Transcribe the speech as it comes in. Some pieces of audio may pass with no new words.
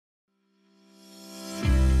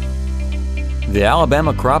The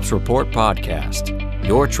Alabama Crops Report Podcast,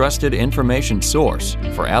 your trusted information source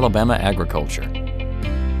for Alabama agriculture.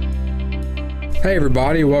 Hey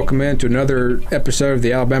everybody, welcome into another episode of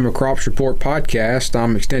the Alabama Crops Report Podcast.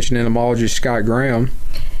 I'm Extension Entomologist Scott Graham.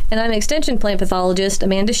 And I'm Extension Plant Pathologist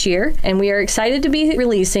Amanda Shear, and we are excited to be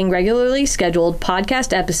releasing regularly scheduled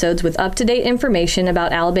podcast episodes with up-to-date information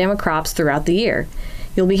about Alabama crops throughout the year.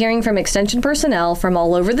 You'll be hearing from Extension personnel from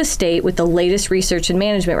all over the state with the latest research and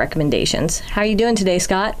management recommendations. How are you doing today,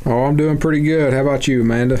 Scott? Oh, I'm doing pretty good. How about you,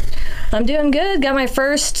 Amanda? I'm doing good. Got my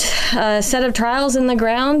first set of trials in the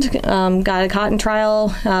ground. Got a cotton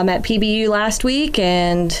trial at PBU last week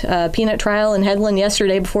and a peanut trial in Headland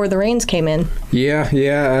yesterday before the rains came in. Yeah.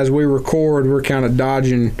 As we record, we're kind of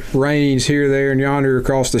dodging rains here, there, and yonder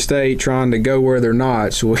across the state, trying to go where they're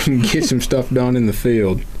not so we can get some stuff done in the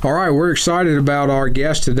field. All right, we're excited about our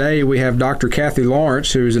guest today. We have Dr. Kathy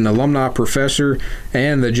Lawrence, who is an alumni professor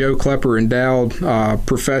and the Joe Klepper Endowed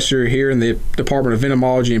Professor here in the Department of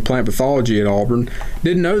Entomology and Plant Pathology at Auburn.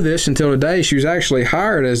 Didn't know this until today. She was actually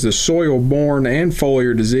hired as the soil-borne and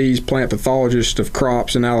foliar disease plant pathologist of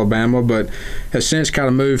crops in Alabama, but has since kind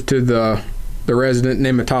of moved to the resident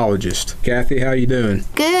nematologist. Kathy, how you doing?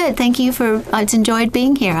 Good. Thank you it's enjoyed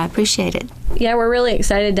being here. I appreciate it. Yeah, we're really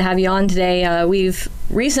excited to have you on today. We've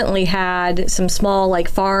recently had some small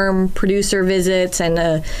farm producer visits and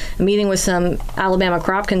a meeting with some Alabama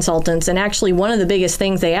crop consultants, and actually one of the biggest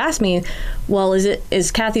things they asked me, well,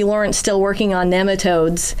 is Kathy Lawrence still working on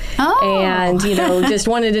nematodes? Oh. And just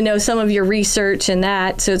wanted to know some of your research and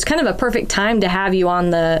that. So it's kind of a perfect time to have you on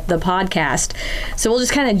the podcast. So we'll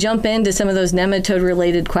just kind of jump into some of those nematode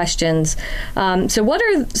related questions. So what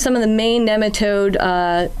are some of the main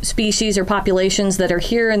nematode species or populations that are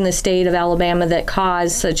here in the state of Alabama that cause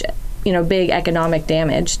such big economic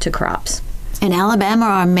damage to crops? In Alabama,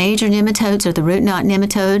 our major nematodes are the root knot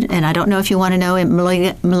nematode, and I don't know if you want to know it,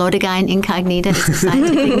 Meloidogyne incognita is the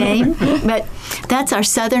scientific name, but that's our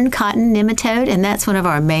southern cotton nematode, and that's one of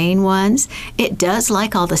our main ones. It does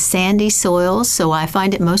like all the sandy soils, so I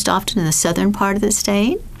find it most often in the southern part of the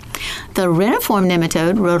state. The reniform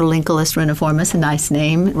nematode, Rhodolincolus reniformis, a nice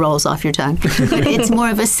name, rolls off your tongue. It's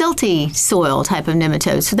more of a silty soil type of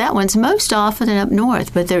nematode, so that one's most often up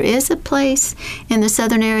north, but there is a place in the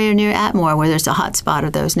southern area near Atmore where there's a hot spot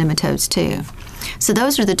of those nematodes too. So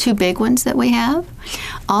those are the two big ones that we have.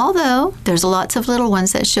 Although there's lots of little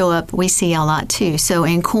ones that show up, we see a lot too. So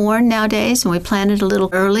in corn nowadays, when we planted a little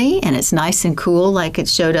early and it's nice and cool like it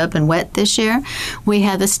showed up and wet this year, we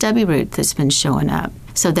have the stubby root that's been showing up.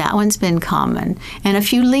 So that one's been common. And a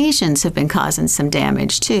few lesions have been causing some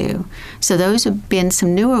damage too. So those have been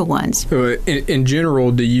some newer ones. In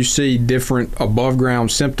general, do you see different above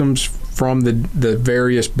ground symptoms from the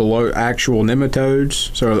various below actual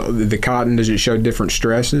nematodes? So the cotton, does it show different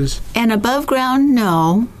stresses? And above ground,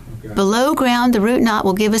 no. Okay. Below ground, the root knot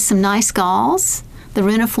will give us some nice galls. The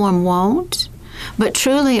reniform won't. But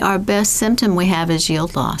truly, our best symptom we have is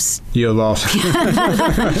yield loss. Yield loss.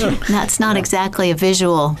 That's not exactly a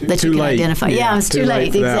visual that you can identify. Yeah, it's too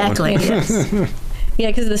late. Exactly. Yes. Yeah,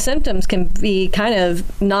 because the symptoms can be kind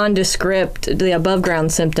of nondescript, the above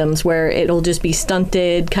ground symptoms, where it'll just be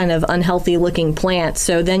stunted, kind of unhealthy looking plants.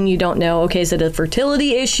 So then you don't know, okay, is it a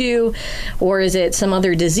fertility issue, or is it some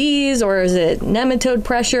other disease, or is it nematode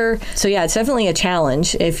pressure? So yeah, it's definitely a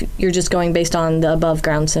challenge if you're just going based on the above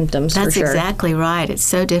ground symptoms. That's for sure. Exactly right. It's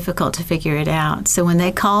so difficult to figure it out. So when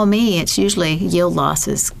they call me, it's usually yield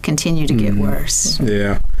losses continue to get worse.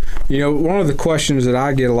 Yeah. One of the questions that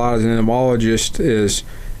I get a lot as an entomologist is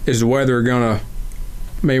the weather going to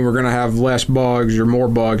mean we're going to have less bugs or more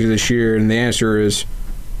bugs this year? And the answer is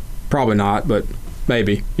probably not, but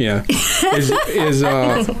maybe. Yeah. Is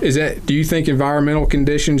that? Do you think environmental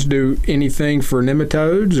conditions do anything for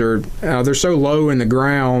nematodes, or they're so low in the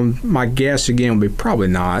ground? My guess again would be probably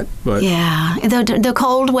not. But yeah, the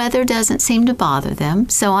cold weather doesn't seem to bother them.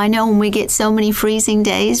 So I know when we get so many freezing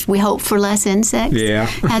days, we hope for less insects. Yeah,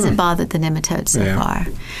 hasn't bothered the nematodes so far.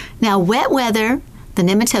 Now wet weather. The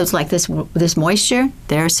nematodes like this moisture,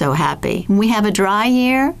 they're so happy. When we have a dry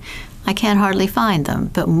year, I can't hardly find them.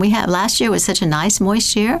 But when last year was such a nice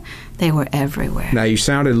moist year, they were everywhere. Now you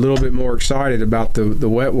sounded a little bit more excited about the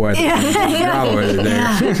wet weather than the dry weather there.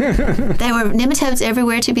 Yeah. There were nematodes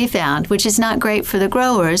everywhere to be found, which is not great for the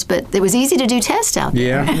growers, but it was easy to do tests out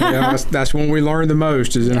there. Yeah, that's when we learn the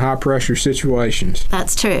most, is in high pressure situations.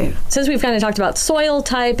 That's true. Since we've kind of talked about soil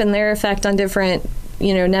type and their effect on different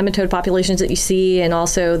nematode populations that you see, and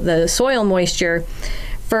also the soil moisture,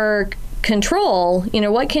 for control,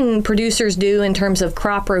 what can producers do in terms of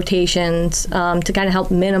crop rotations to kind of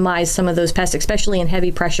help minimize some of those pests, especially in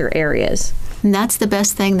heavy pressure areas? And that's the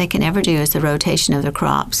best thing they can ever do is the rotation of the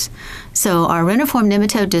crops. So our reniform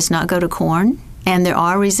nematode does not go to corn, and there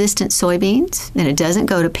are resistant soybeans, and it doesn't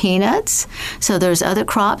go to peanuts. So there's other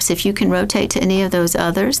crops. If you can rotate to any of those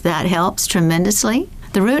others, that helps tremendously.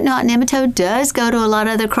 The root knot nematode does go to a lot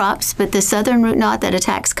of other crops, but the southern root knot that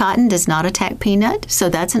attacks cotton does not attack peanut, so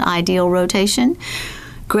that's an ideal rotation.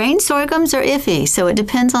 Grain sorghums are iffy, so it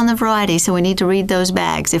depends on the variety, so we need to read those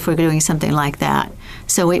bags if we're doing something like that.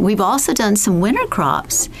 So we've also done some winter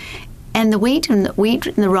crops. And the wheat and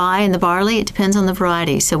the rye and the barley, it depends on the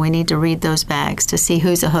variety, so we need to read those bags to see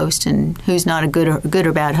who's a host and who's not a good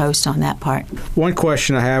or bad host on that part. One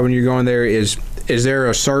question I have when you're going there is there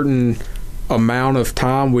a certain amount of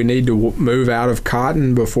time we need to move out of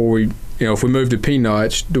cotton before we, if we move to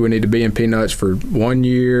peanuts, do we need to be in peanuts for 1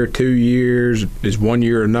 year, 2 years? Is 1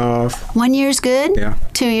 year enough? 1 year's good. Yeah.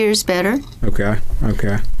 2 years better. Okay.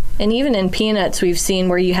 And even in peanuts, we've seen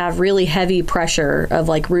where you have really heavy pressure of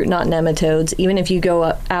like root knot nematodes, even if you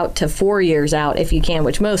go out to 4 years out, if you can,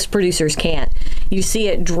 which most producers can't, you see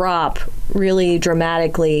it drop really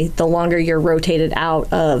dramatically the longer you're rotated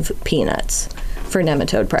out of peanuts for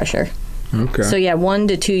nematode pressure. Okay. So yeah, 1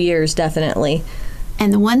 to 2 years definitely.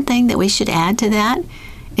 And the one thing that we should add to that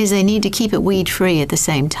is they need to keep it weed-free at the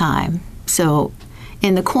same time. So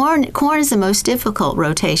in the corn is the most difficult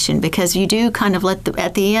rotation because you do kind of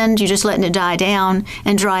at the end, you're just letting it die down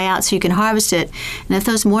and dry out so you can harvest it. And if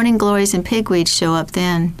those morning glories and pigweeds show up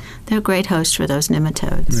then, they're a great host for those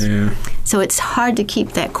nematodes. Yeah. So it's hard to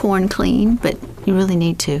keep that corn clean, but you really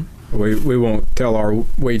need to. We won't tell our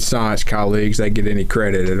weed science colleagues they get any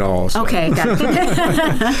credit at all. So. Okay, got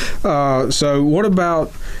it. So what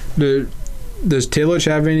about does tillage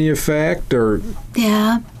have any effect or?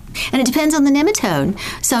 Yeah. And it depends on the nematode.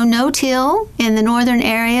 So no-till in the northern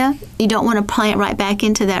area, you don't want to plant right back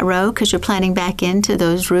into that row because you're planting back into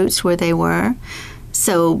those roots where they were.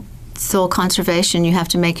 So soil conservation, you have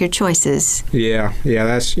to make your choices. Yeah,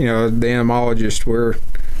 that's, the entomologist,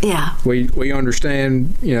 we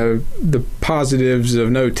understand, the positives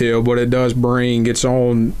of no-till, but it does bring its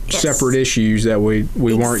own separate issues that we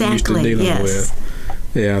weren't used to dealing with.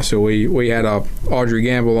 Yeah, so we had Audrey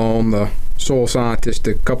Gamble on, the soil scientist,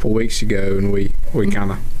 a couple weeks ago, and we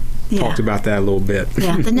kind of talked about that a little bit.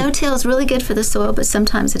 Yeah, the no-till is really good for the soil, but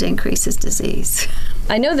sometimes it increases disease.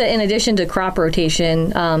 I know that in addition to crop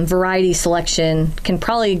rotation, variety selection can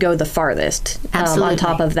probably go the farthest on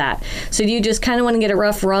top of that. So do you just kind of want to get a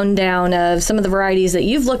rough rundown of some of the varieties that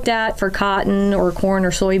you've looked at for cotton or corn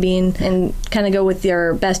or soybean and kind of go with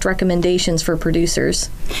your best recommendations for producers?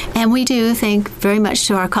 And we do thank very much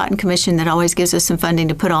to our Cotton Commission that always gives us some funding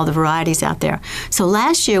to put all the varieties out there. So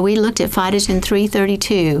last year we looked at Phytogen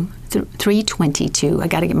 322, I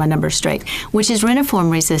got to get my numbers straight, which is reniform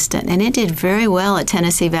resistant, and it did very well at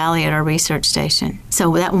Tennessee Valley at our research station.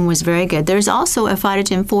 So that one was very good. There's also a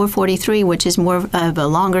Phytogen 443, which is more of a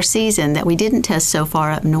longer season that we didn't test so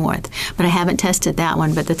far up north, but I haven't tested that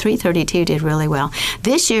one, but the 332 did really well.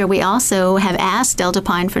 This year we also have asked Delta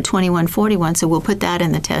Pine for 2141, so we'll put that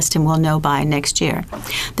in the test and we'll know by next year.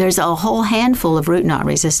 There's a whole handful of root knot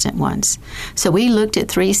resistant ones. So we looked at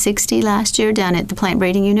 360 last year down at the plant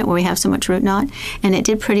breeding unit where we have so much root knot, and it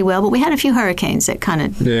did pretty well, but we had a few hurricanes that kind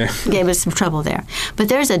of gave us some trouble there. But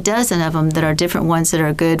there's a dozen of them that are different ones that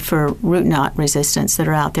are good for root knot resistance that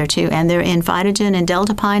are out there too, and they're in Phytogen and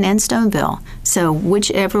Delta Pine and Stoneville. So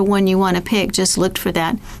whichever one you want to pick, just look for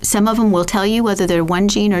that. Some of them will tell you whether they're 1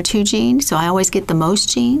 gene or 2 genes, so I always get the most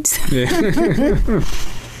genes.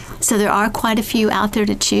 So there are quite a few out there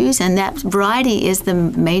to choose, and that variety is the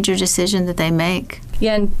major decision that they make.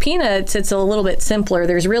 Yeah, in peanuts, it's a little bit simpler.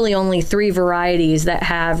 There's really only 3 varieties that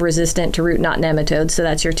have resistant to root knot nematodes. So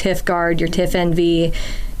that's your Tiff Guard, your Tiff NV,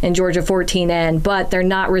 and Georgia 14N, but they're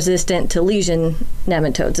not resistant to lesion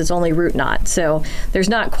nematodes. It's only root knot. So there's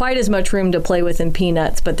not quite as much room to play with in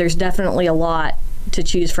peanuts, but there's definitely a lot to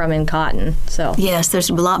choose from in cotton. So yes, there's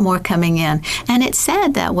a lot more coming in, and it's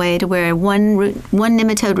sad that way to where one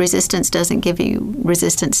nematode resistance doesn't give you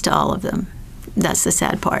resistance to all of them. That's the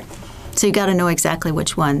sad part. So you got to know exactly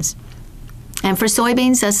which ones. And for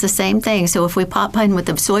soybeans, that's the same thing. So if we pop in with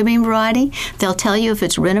the soybean variety, they'll tell you if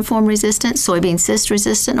it's reniform resistant, soybean cyst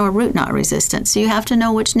resistant, or root knot resistant. So you have to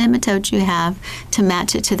know which nematode you have to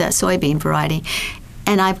match it to that soybean variety.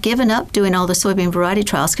 And I've given up doing all the soybean variety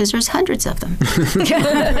trials because there's hundreds of them.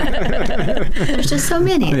 There's just so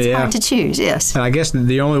many. It's hard to choose, yes. And I guess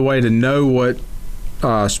the only way to know what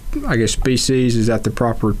species, is that the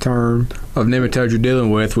proper term, of nematodes you're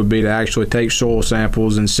dealing with would be to actually take soil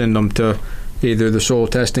samples and send them to either the soil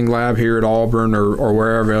testing lab here at Auburn or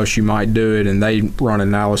wherever else you might do it, and they run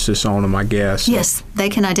analysis on them, I guess. Yes, they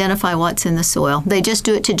can identify what's in the soil. They just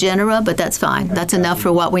do it to genera, but that's fine. That's enough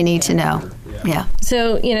for what we need to know. Yeah.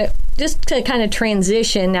 So, just to kind of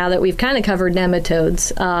transition now that we've kind of covered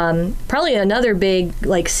nematodes, probably another big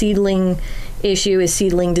seedling issue is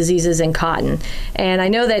seedling diseases in cotton. And I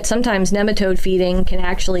know that sometimes nematode feeding can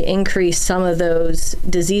actually increase some of those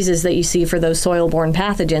diseases that you see for those soil-borne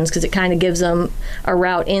pathogens because it kind of gives them a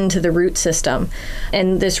route into the root system.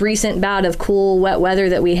 And this recent bout of cool, wet weather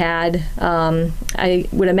that we had, I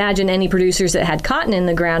would imagine any producers that had cotton in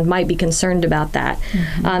the ground might be concerned about that.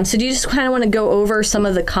 Mm-hmm. So do you just kind of want to go over some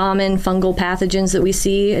of the common fungal pathogens that we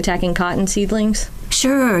see attacking cotton seedlings?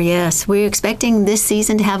 Sure, yes. We're expecting this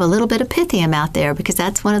season to have a little bit of Pythium out there because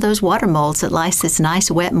that's one of those water molds that likes this nice,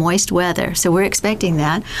 wet, moist weather. So we're expecting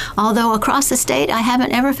that. Although across the state, I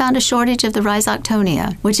haven't ever found a shortage of the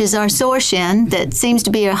Rhizoctonia, which is our sorshin that seems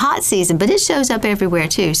to be a hot season, but it shows up everywhere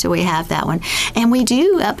too, so we have that one. And we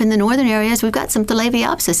do, up in the northern areas, we've got some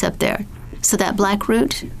Phalaenopsis up there. So that black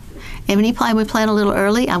root, ebony pine we plant a little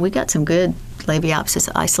early, and we've got some good Phalaenopsis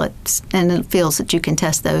isolates and fields that you can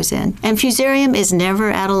test those in. And Fusarium is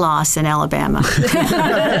never at a loss in Alabama.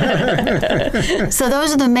 So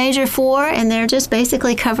those are the major four, and they're just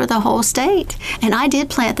basically cover the whole state. And I did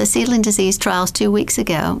plant the seedling disease trials 2 weeks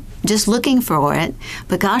ago, just looking for it.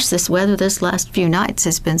 But gosh, this weather this last few nights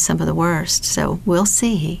has been some of the worst. So we'll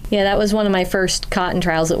see. Yeah, that was one of my first cotton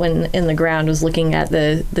trials that went in the ground, was looking at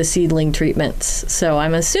the seedling treatments. So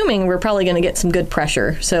I'm assuming we're probably going to get some good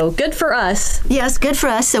pressure. So good for us. Yes, good for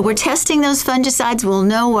us. So we're testing those fungicides. We'll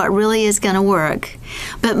know what really is going to work.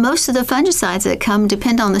 But most of the fungicides that come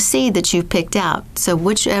depend on the seed that you've picked out. So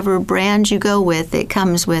whichever brand you go with, it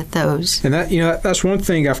comes with those. And that that's one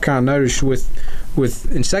thing I've kind of noticed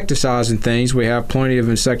with insecticides and things. We have plenty of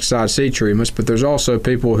insecticide seed treatments, but there's also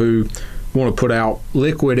people who want to put out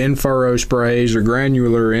liquid in-furrow sprays or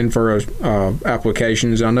granular in-furrow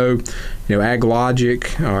applications. I know,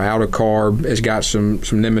 AgLogic, Out-of-Carb has got some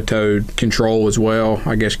nematode control as well.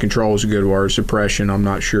 I guess control is a good word. Suppression, I'm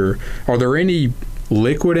not sure. Are there any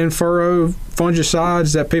liquid in-furrow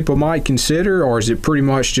fungicides that people might consider, or is it pretty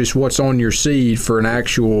much just what's on your seed for an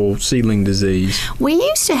actual seedling disease? We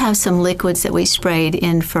used to have some liquids that we sprayed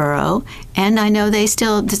in furrow, and I know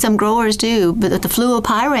some growers do, but the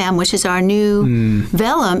fluopyram, which is our new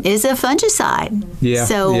vellum, is a fungicide. Yeah,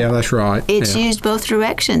 that's right. It's used both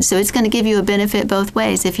directions, so it's going to give you a benefit both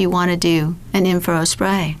ways if you want to do an in-furrow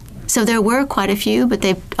spray. So there were quite a few, but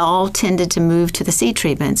they've all tended to move to the seed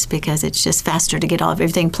treatments because it's just faster to get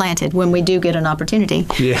everything planted when we do get an opportunity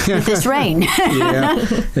with this rain. Yeah,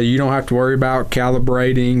 you don't have to worry about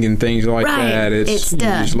calibrating and things like that. It's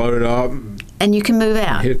done. You just load it up. And you can move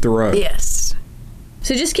out. Hit the road. Yes.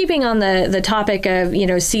 So just keeping on the topic of,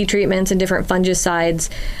 seed treatments and different fungicides,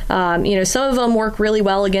 some of them work really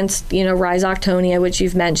well against, Rhizoctonia, which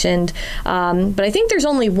you've mentioned. But I think there's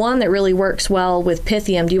only one that really works well with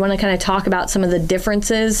Pythium. Do you want to kind of talk about some of the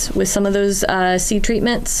differences with some of those seed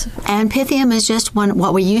treatments? And Pythium is just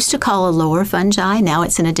what we used to call a lower fungi. Now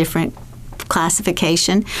it's in a different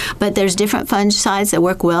classification, but there's different fungicides that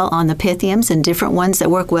work well on the Pythiums and different ones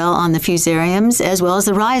that work well on the Fusariums as well as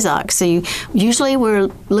the Rhizocs. So usually we're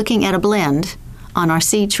looking at a blend on our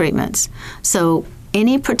seed treatments. So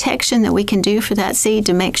any protection that we can do for that seed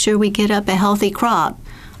to make sure we get up a healthy crop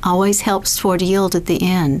always helps toward yield at the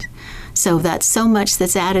end. So that's so much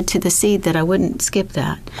that's added to the seed that I wouldn't skip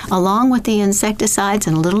that, along with the insecticides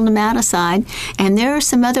and a little nematicide. And there are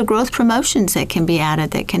some other growth promotions that can be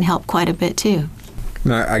added that can help quite a bit too.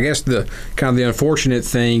 Now, I guess the unfortunate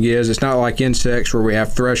thing is it's not like insects where we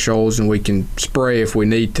have thresholds and we can spray if we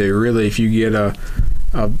need to. Really, if you get a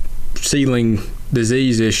seedling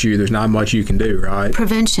disease issue, there's not much you can do, right?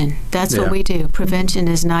 Prevention. That's what we do. Prevention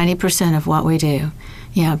is 90% of what we do.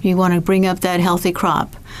 Yeah, you want to bring up that healthy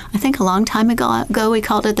crop. I think a long time ago we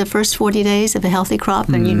called it the first 40 days of a healthy crop,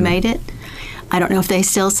 and you'd made it. I don't know if they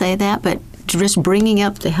still say that, but just bringing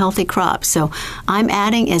up the healthy crop. So I'm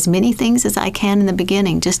adding as many things as I can in the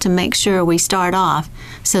beginning just to make sure we start off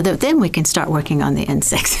so that then we can start working on the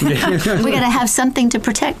insects. We got to have something to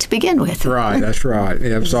protect to begin with. Right, that's right.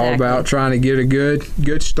 Yeah, it's all about trying to get a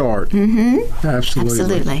good start. Mm-hmm.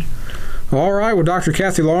 Absolutely. All right. Well, Dr.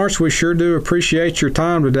 Kathy Lawrence, we sure do appreciate your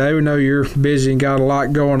time today. We know you're busy and got a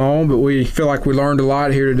lot going on, but we feel like we learned a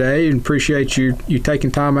lot here today and appreciate you taking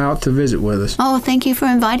time out to visit with us. Oh, thank you for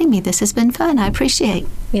inviting me. This has been fun. I appreciate it.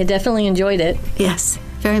 Yeah, definitely enjoyed it. Yes.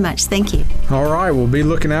 very much. Thank you. All right, we'll be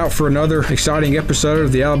looking out for another exciting episode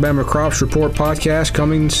of the Alabama Crops Report podcast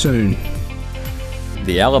coming soon.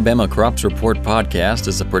 The Alabama Crops Report podcast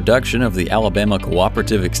is a production of the Alabama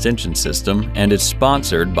Cooperative Extension System and is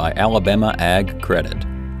sponsored by Alabama Ag Credit.